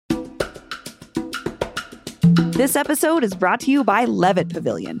This episode is brought to you by Levitt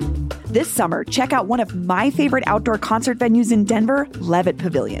Pavilion. This summer, check out one of my favorite outdoor concert venues in Denver, Levitt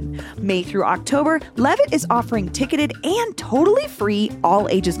Pavilion. May through October, Levitt is offering ticketed and totally free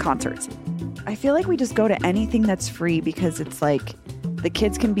all-ages concerts. I feel like we just go to anything that's free because it's like the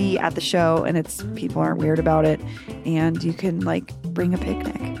kids can be at the show and people aren't weird about it, and you can bring a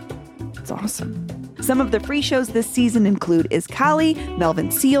picnic. It's awesome. Some of the free shows this season include Iskali,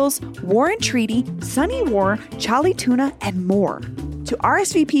 Melvin Seals, Warren Treaty, Sunny War, Charlie Tuna, and more. To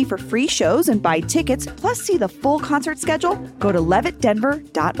RSVP for free shows and buy tickets, plus see the full concert schedule, go to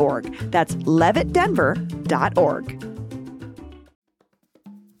levittdenver.org. That's levittdenver.org.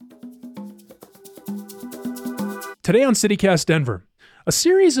 Today on CityCast Denver, a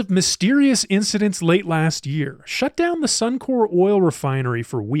series of mysterious incidents late last year shut down the Suncor oil refinery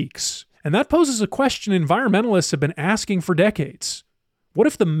for weeks. And that poses a question environmentalists have been asking for decades. What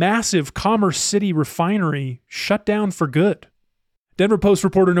if the massive Commerce City refinery shut down for good? Denver Post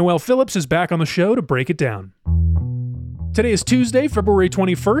reporter Noelle Phillips is back on the show to break it down. Today is Tuesday, February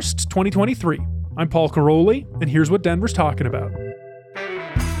 21st, 2023. I'm Paul Caroli, and here's what Denver's talking about.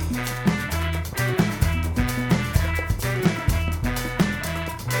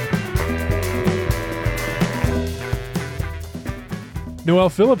 Noelle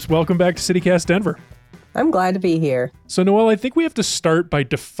Phillips, welcome back to CityCast Denver. I'm glad to be here. So, Noelle, I think we have to start by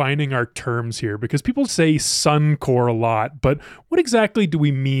defining our terms here because people say Suncor a lot, but what exactly do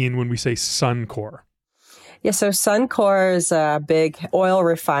we mean when we say Suncor? Yeah, so Suncor is a big oil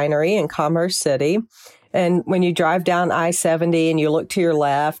refinery in Commerce City. And when you drive down I-70 and you look to your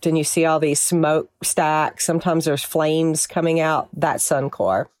left and you see all these smoke stacks, sometimes there's flames coming out, that's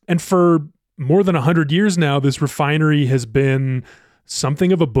Suncor. And for more than 100 years now, this refinery has been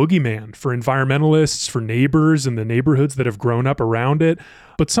something of a boogeyman for environmentalists, for neighbors and the neighborhoods that have grown up around it.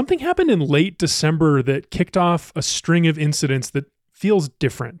 But something happened in late December that kicked off a string of incidents that feels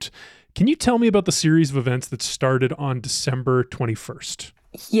different. Can you tell me about the series of events that started on December 21st?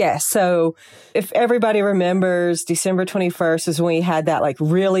 Yes. So if everybody remembers, December 21st is when we had that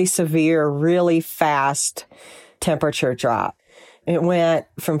really severe, really fast temperature drop. It went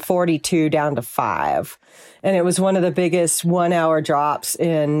from 42 down to 5. And it was one of the biggest 1-hour drops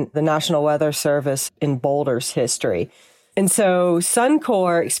in the National Weather Service in Boulder's history. And so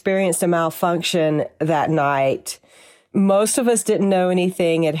Suncor experienced a malfunction that night. Most of us didn't know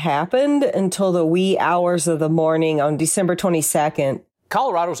anything had happened until the wee hours of the morning on December 22nd.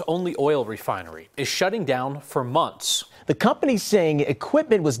 Colorado's only oil refinery is shutting down for months. The company's saying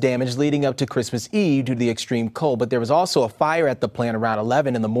equipment was damaged leading up to Christmas Eve due to the extreme cold, but there was also a fire at the plant around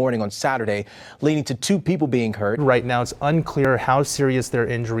 11 in the morning on Saturday, leading to 2 people being hurt. Right now, it's unclear how serious their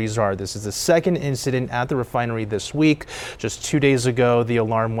injuries are. This is the second incident at the refinery this week. Just 2 days ago, the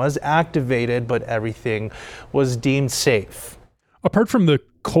alarm was activated, but everything was deemed safe. Apart from the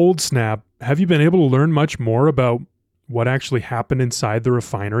cold snap, have you been able to learn much more about what actually happened inside the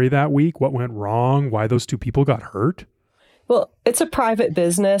refinery that week? What went wrong? Why those 2 people got hurt? Well, it's a private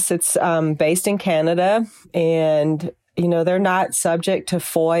business. It's based in Canada, and, they're not subject to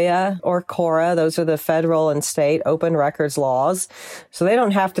FOIA or CORA. Those are the federal and state open records laws. So they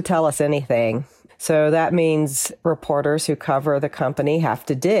don't have to tell us anything. So that means reporters who cover the company have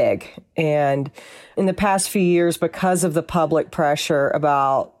to dig. And in the past few years, because of the public pressure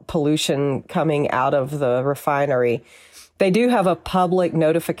about pollution coming out of the refinery, they do have a public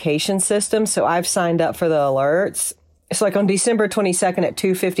notification system. So I've signed up for the alerts. It's on December 22nd at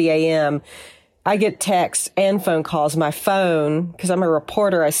 2:50 a.m., I get texts and phone calls. My phone, because I'm a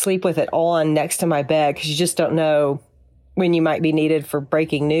reporter, I sleep with it on next to my bed because you just don't know when you might be needed for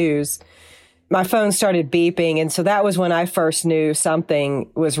breaking news. My phone started beeping, and so that was when I first knew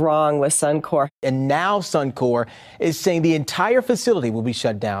something was wrong with Suncor. And now Suncor is saying the entire facility will be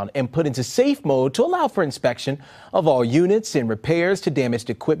shut down and put into safe mode to allow for inspection of all units and repairs to damaged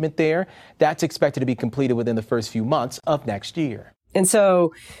equipment there. That's expected to be completed within the first few months of next year. And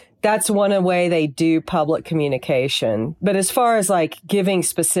so that's one way they do public communication. But as far as giving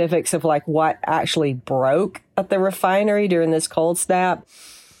specifics of what actually broke at the refinery during this cold snap,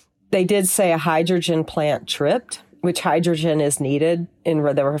 they did say a hydrogen plant tripped, which hydrogen is needed in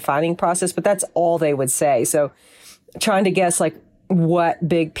the refining process, but that's all they would say. So trying to guess what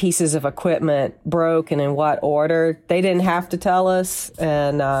big pieces of equipment broke and in what order, they didn't have to tell us,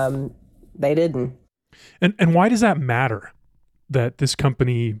 and they didn't. And why does that matter that this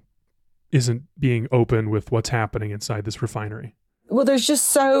company isn't being open with what's happening inside this refinery? Well, there's just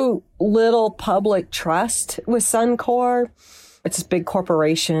so little public trust with Suncor. It's this big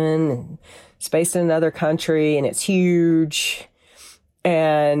corporation, and it's based in another country, and it's huge.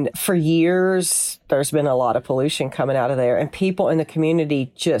 And for years, there's been a lot of pollution coming out of there, and people in the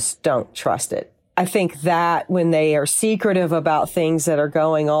community just don't trust it. I think that when they are secretive about things that are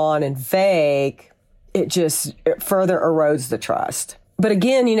going on and vague, it further erodes the trust. But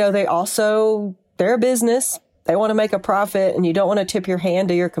again, they're a business. They want to make a profit, and you don't want to tip your hand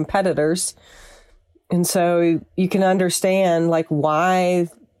to your competitors. And so you can understand why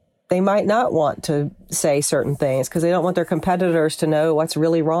they might not want to say certain things, because they don't want their competitors to know what's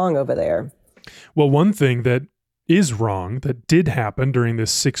really wrong over there. Well, one thing that is wrong that did happen during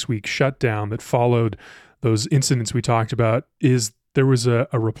this 6-week shutdown that followed those incidents we talked about is there was a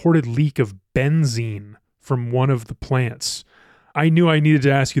reported leak of benzene from one of the plants. I knew I needed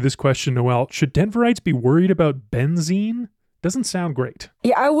to ask you this question, Noelle. Should Denverites be worried about benzene? Doesn't sound great.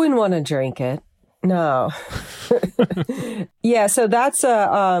 Yeah, I wouldn't want to drink it. No. Yeah, so that's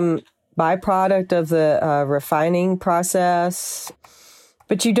a byproduct of the refining process.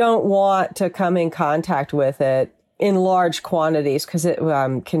 But you don't want to come in contact with it in large quantities because it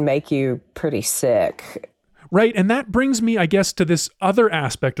can make you pretty sick. Right. And that brings me, I guess, to this other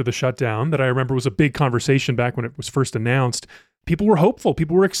aspect of the shutdown that I remember was a big conversation back when it was first announced. People were hopeful.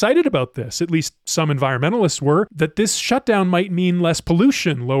 People were excited about this. At least some environmentalists were, that this shutdown might mean less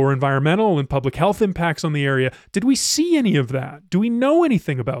pollution, lower environmental and public health impacts on the area. Did we see any of that? Do we know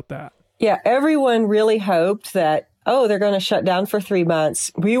anything about that? Yeah, everyone really hoped that, they're going to shut down for 3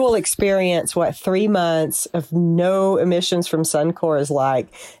 months. We will experience what 3 months of no emissions from Suncor is like.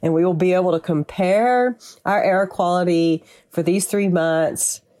 And we will be able to compare our air quality for these 3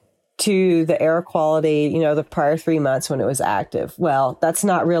 months to the air quality, the prior 3 months when it was active. Well, that's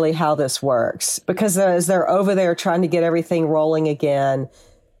not really how this works, because as they're over there trying to get everything rolling again,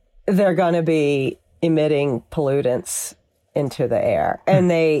 they're going to be emitting pollutants into the air. And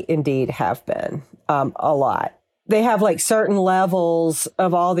they indeed have been a lot. They have certain levels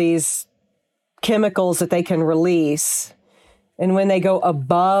of all these chemicals that they can release. And when they go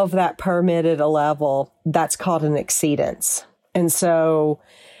above that permitted level, that's called an exceedance. And so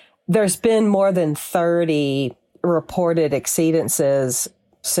there's been more than 30 reported exceedances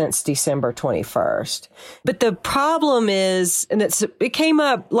since December 21st. But the problem is, and it came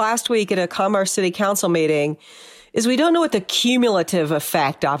up last week at a Commerce City Council meeting, is we don't know what the cumulative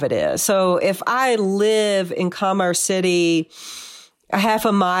effect of it is. So if I live in Commerce City, a half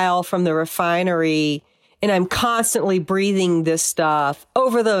a mile from the refinery, and I'm constantly breathing this stuff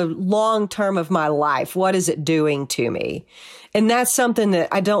over the long term of my life, what is it doing to me? And that's something that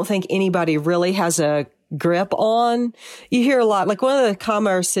I don't think anybody really has a grip on. You hear a lot, one of the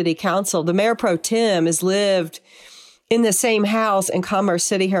Commerce City Council, the mayor pro tem has lived in the same house in Commerce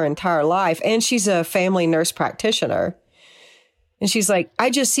City her entire life. And she's a family nurse practitioner. And she's like, I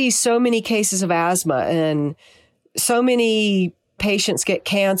just see so many cases of asthma and so many patients get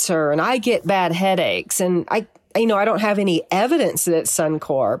cancer and I get bad headaches. And I don't have any evidence that it's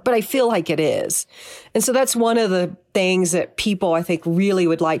Suncor, but I feel like it is. And so that's one of the things that people, I think, really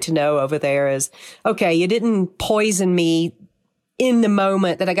would like to know over there is, okay, you didn't poison me in the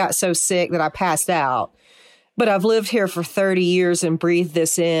moment that I got so sick that I passed out. But I've lived here for 30 years and breathed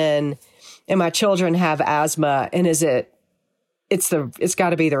this in, and my children have asthma. And it's got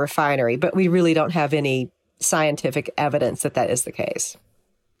to be the refinery, but we really don't have any scientific evidence that is the case.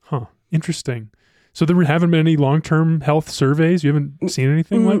 Huh. Interesting. So there haven't been any long-term health surveys? You haven't seen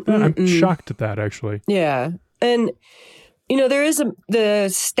anything like that? I'm shocked at that, actually. Yeah. And, the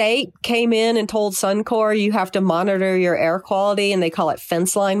state came in and told Suncor you have to monitor your air quality, and they call it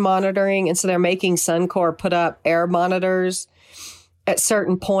fence line monitoring. And so they're making Suncor put up air monitors at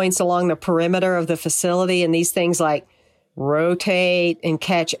certain points along the perimeter of the facility. And these things rotate and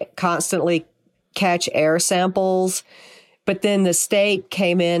constantly catch air samples. But then the state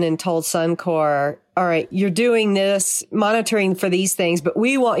came in and told Suncor, all right, you're doing this, monitoring for these things, but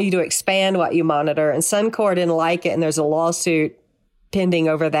we want you to expand what you monitor. And Suncor didn't like it, and there's a lawsuit pending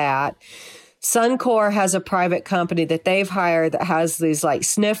over that. Suncor has a private company that they've hired that has these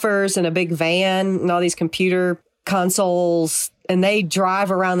sniffers and a big van and all these computer consoles, and they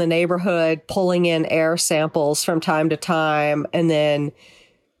drive around the neighborhood pulling in air samples from time to time and then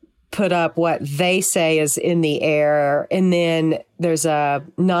put up what they say is in the air. And then there's a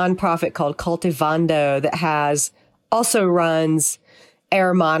nonprofit called Cultivando that also runs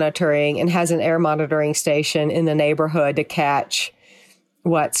air monitoring and has an air monitoring station in the neighborhood to catch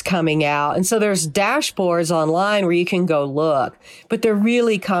what's coming out. And so there's dashboards online where you can go look, but they're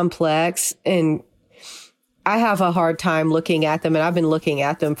really complex. And I have a hard time looking at them, and I've been looking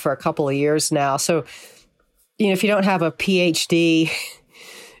at them for a couple of years now. So, if you don't have a PhD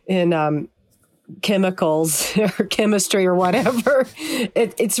in chemicals or chemistry or whatever,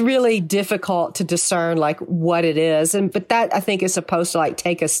 it's really difficult to discern like what it is. But that I think is supposed to like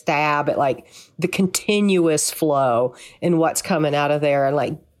take a stab at like the continuous flow and what's coming out of there and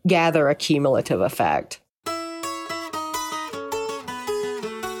like gather a cumulative effect.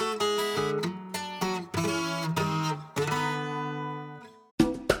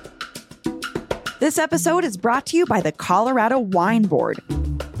 This episode is brought to you by the Colorado Wine Board.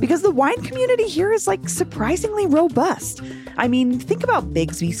 Because the wine community here is like surprisingly robust. I mean, think about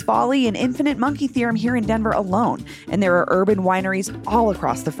Bigsby's Folly and Infinite Monkey Theorem here in Denver alone. And there are urban wineries all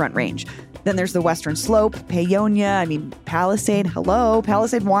across the Front Range. Then there's the Western Slope, Paonia, Palisade. Hello,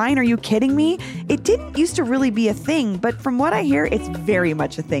 Palisade wine, are you kidding me? It didn't used to really be a thing, but from what I hear, it's very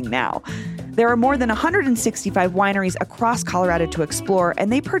much a thing now. There are more than 165 wineries across Colorado to explore,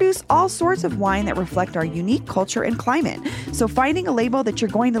 and they produce all sorts of wine that reflect our unique culture and climate. So finding a label that you're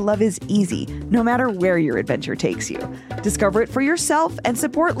going to love is easy, no matter where your adventure takes you. Discover it for yourself and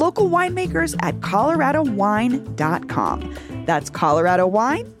support local winemakers at coloradowine.com. That's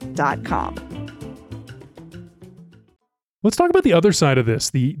coloradowine.com. Let's talk about the other side of this,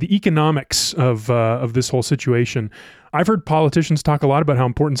 the economics of this whole situation. I've heard politicians talk a lot about how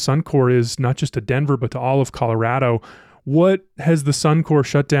important Suncor is, not just to Denver, but to all of Colorado. What has the Suncor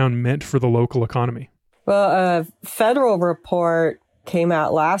shutdown meant for the local economy? Well, a federal report came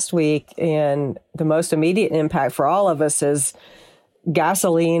out last week, and the most immediate impact for all of us is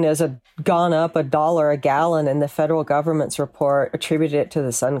gasoline has gone up $1 a gallon, and the federal government's report attributed it to the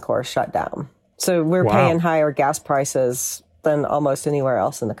Suncor shutdown. So we're paying higher gas prices than almost anywhere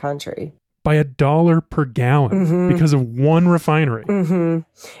else in the country. By $1 per gallon because of one refinery.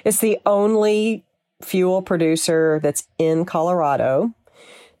 It's the only fuel producer that's in Colorado,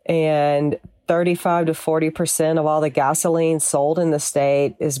 and 35 to 40% of all the gasoline sold in the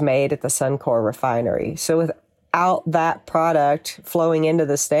state is made at the Suncor refinery. So without that product flowing into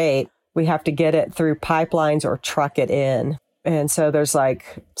the state, we have to get it through pipelines or truck it in. And so there's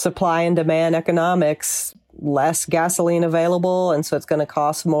like supply and demand economics, less gasoline available, and so it's going to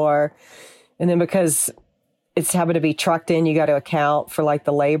cost more. And then because it's having to be trucked in, you got to account for like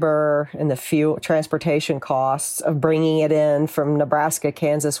the labor and the fuel transportation costs of bringing it in from Nebraska,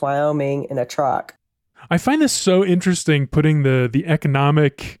 Kansas, Wyoming in a truck. I find this so interesting, putting the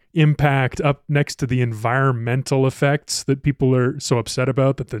economic impact up next to the environmental effects that people are so upset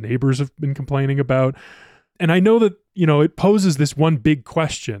about, that the neighbors have been complaining about. And I know that, it poses this one big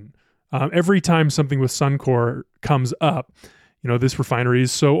question. Every time something with Suncor comes up, this refinery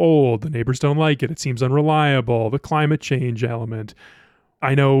is so old, the neighbors don't like it, it seems unreliable, the climate change element.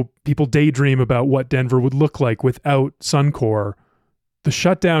 I know people daydream about what Denver would look like without Suncor. The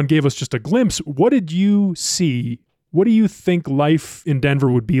shutdown gave us just a glimpse. What did you see? What do you think life in Denver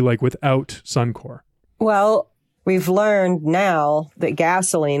would be like without Suncor? Well, we've learned now that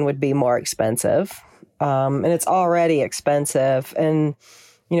gasoline would be more expensive, and it's already expensive. And,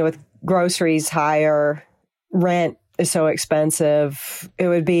 with groceries higher, rent is so expensive, it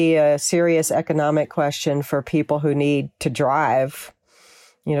would be a serious economic question for people who need to drive,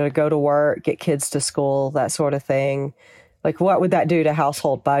 to go to work, get kids to school, that sort of thing. Like, what would that do to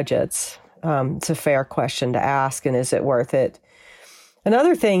household budgets? It's a fair question to ask, and is it worth it?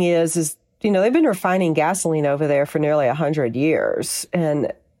 Another thing is they've been refining gasoline over there for nearly 100 years.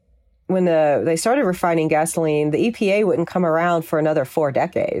 And when they started refining gasoline, the EPA wouldn't come around for another 4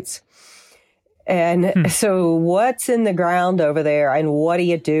 decades. And so what's in the ground over there, and what do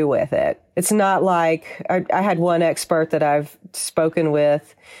you do with it? It's not like, I had one expert that I've spoken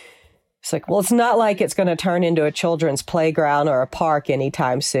with. It's like, well, it's not like it's going to turn into a children's playground or a park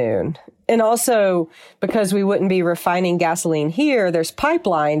anytime soon. And also, because we wouldn't be refining gasoline here, there's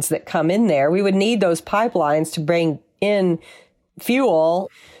pipelines that come in there. We would need those pipelines to bring in fuel.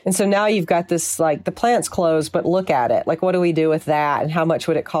 And so now you've got this, like, the plant's closed, but look at it. Like, what do we do with that? And how much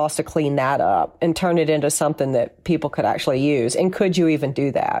would it cost to clean that up and turn it into something that people could actually use? And could you even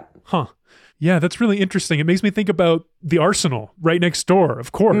do that? Huh. Yeah, that's really interesting. It makes me think about the arsenal right next door,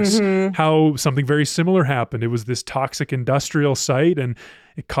 of course, how something very similar happened. It was this toxic industrial site, and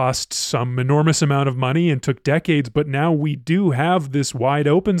it cost some enormous amount of money and took decades. But now we do have this wide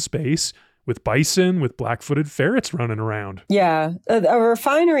open space with bison, with black-footed ferrets running around. Yeah. A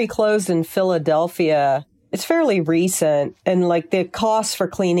refinery closed in Philadelphia. It's fairly recent. And like the cost for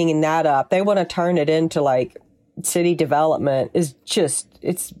cleaning that up, they want to turn it into like city development is just,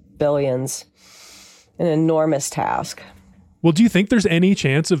 it's billions. An enormous task. Well, do you think there's any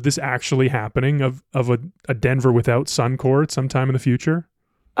chance of this actually happening, of a Denver without Suncor at some time in the future?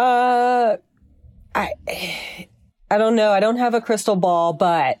 I don't know. I don't have a crystal ball,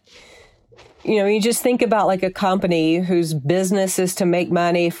 but You just think about like a company whose business is to make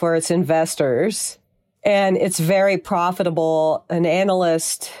money for its investors, and it's very profitable. An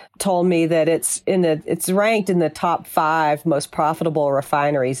analyst told me that it's ranked in the top 5 most profitable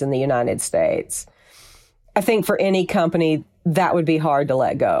refineries in the United States. I think for any company, that would be hard to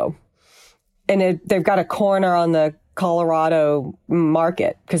let go. And they've got a corner on the Colorado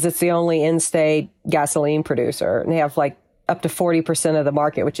market because it's the only in-state gasoline producer, and they have like up to 40% of the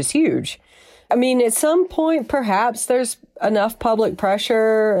market, which is huge. I mean, at some point, perhaps there's enough public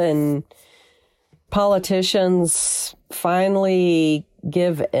pressure and politicians finally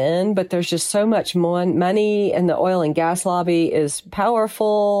give in, but there's just so much money, and the oil and gas lobby is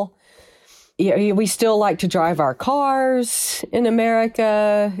powerful. We still like to drive our cars in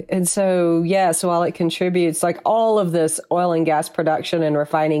America. And so, yes, while it contributes, like all of this oil and gas production and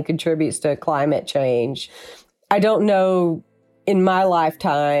refining contributes to climate change, I don't know in my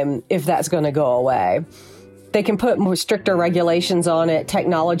lifetime if that's going to go away. They can put more stricter regulations on it.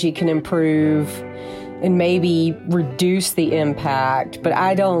 Technology can improve and maybe reduce the impact. But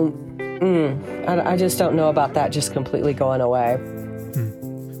I just don't know about that just completely going away.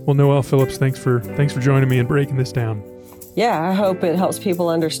 Well, Noelle Phillips, thanks for joining me and breaking this down. Yeah, I hope it helps people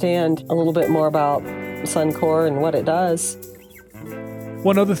understand a little bit more about Suncor and what it does.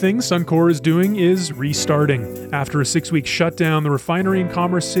 One other thing Suncor is doing is restarting. After a 6-week shutdown, the refinery in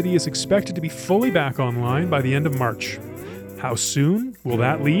Commerce City is expected to be fully back online by the end of March. How soon will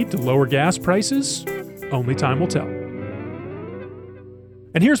that lead to lower gas prices? Only time will tell.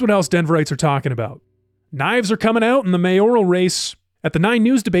 And here's what else Denverites are talking about. Knives are coming out in the mayoral race. At the 9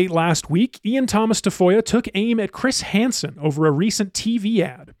 News debate last week, Ian Thomas Tafoya took aim at Chris Hansen over a recent TV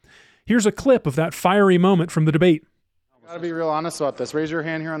ad. Here's a clip of that fiery moment from the debate. Got to be real honest about this. Raise your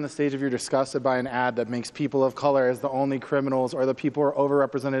hand here on the stage if you're disgusted by an ad that makes people of color as the only criminals or the people who are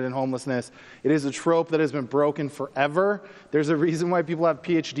overrepresented in homelessness. It is a trope that has been broken forever. There's a reason why people have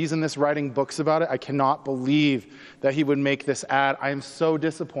PhDs in this writing books about it. I cannot believe that he would make this ad. I am so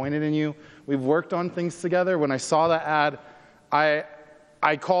disappointed in you. We've worked on things together. When I saw that ad,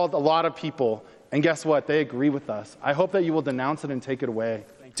 I called a lot of people, and guess what? They agree with us. I hope that you will denounce it and take it away.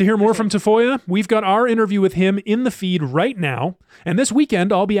 To hear more from Tafoya, we've got our interview with him in the feed right now. And this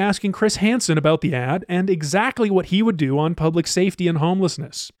weekend, I'll be asking Chris Hansen about the ad and exactly what he would do on public safety and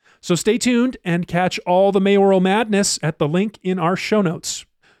homelessness. So stay tuned and catch all the mayoral madness at the link in our show notes.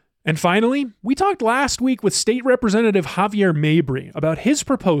 And finally, we talked last week with State Representative Javier Mabry about his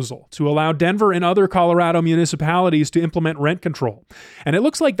proposal to allow Denver and other Colorado municipalities to implement rent control. And it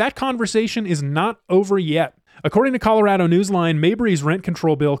looks like that conversation is not over yet. According to Colorado Newsline, Mabry's rent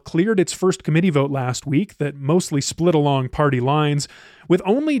control bill cleared its first committee vote last week that mostly split along party lines, with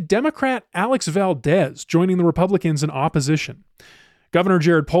only Democrat Alex Valdez joining the Republicans in opposition. Governor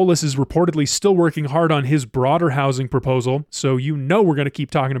Jared Polis is reportedly still working hard on his broader housing proposal, so you know we're going to keep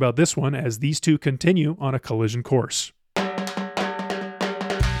talking about this one as these two continue on a collision course.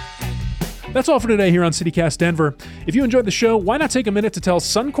 That's all for today here on CityCast Denver. If you enjoyed the show, why not take a minute to tell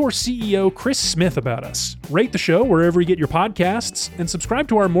Suncor CEO Chris Smith about us? Rate the show wherever you get your podcasts, and subscribe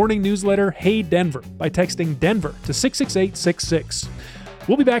to our morning newsletter, Hey Denver, by texting Denver to 66866.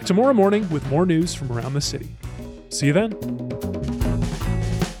 We'll be back tomorrow morning with more news from around the city. See you then.